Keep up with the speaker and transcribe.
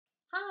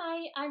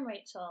Hi, I'm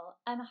Rachel.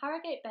 I'm a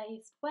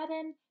Harrogate-based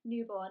wedding,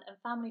 newborn and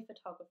family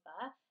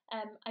photographer.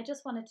 I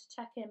just wanted to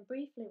check in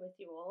briefly with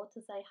you all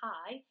to say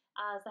hi,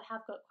 as I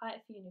have got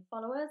quite a few new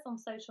followers on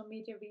social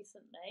media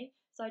recently.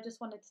 So I just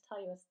wanted to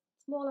tell you a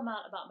small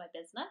amount about my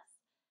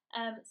business.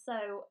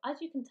 So as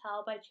you can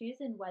tell by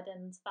choosing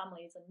weddings,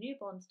 families and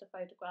newborns to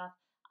photograph,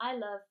 I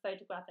love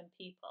photographing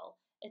people.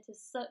 It is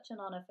such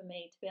an honour for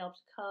me to be able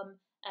to come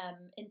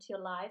into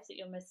your lives at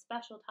your most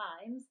special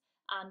times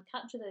and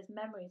capture those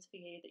memories for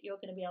you that you're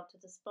going to be able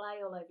to display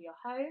all over your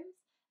homes,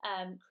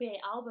 create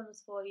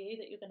albums for you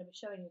that you're going to be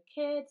showing your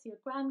kids, your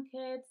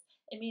grandkids.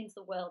 It means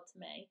the world to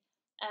me.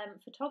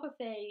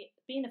 Photography,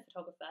 being a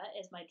photographer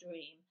is my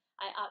dream.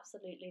 I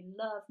absolutely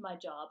love my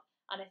job,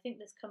 and I think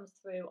this comes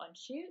through on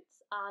shoots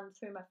and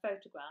through my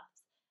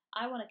photographs.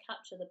 I want to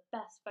capture the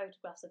best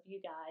photographs of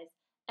you guys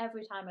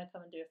every time I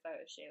come and do a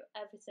photo shoot.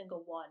 Every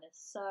single one is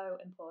so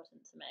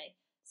important to me.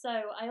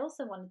 So I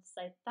also wanted to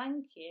say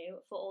thank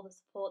you for all the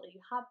support that you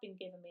have been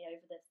giving me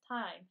over this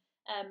time.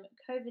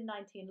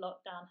 COVID-19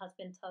 lockdown has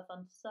been tough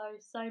on so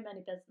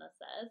many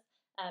businesses,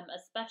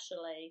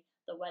 especially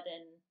the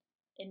wedding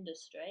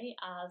industry,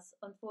 as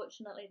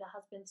unfortunately there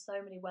has been so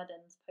many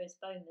weddings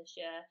postponed this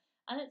year,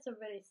 and it's a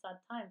really sad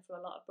time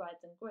for a lot of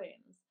brides and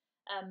grooms.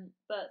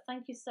 But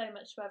thank you so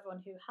much to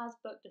everyone who has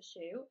booked a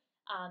shoot,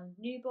 and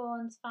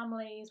newborns,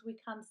 families, we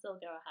can still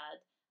go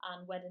ahead,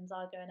 and weddings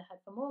are going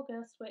ahead from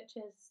August, which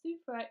is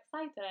super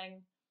exciting.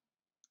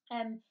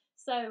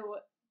 So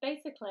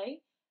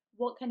basically,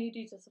 what can you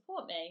do to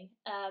support me?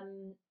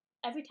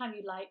 Every time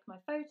you like my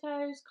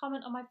photos,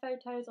 comment on my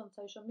photos on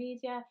social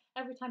media,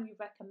 every time you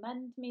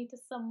recommend me to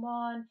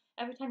someone,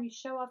 every time you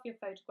show off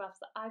your photographs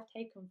that I've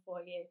taken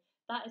for you,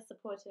 that is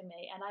supporting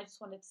me, and I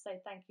just wanted to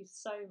say thank you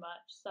so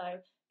much.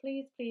 So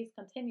please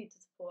continue to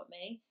support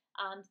me,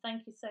 and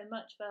thank you so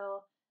much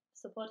for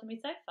supporting me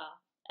so far.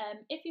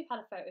 If you've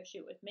had a photo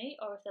shoot with me,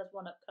 or if there's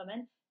one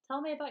upcoming,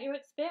 tell me about your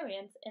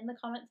experience in the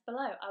comments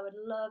below. I would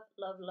love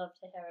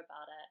to hear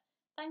about it.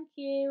 Thank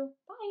you.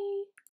 Bye.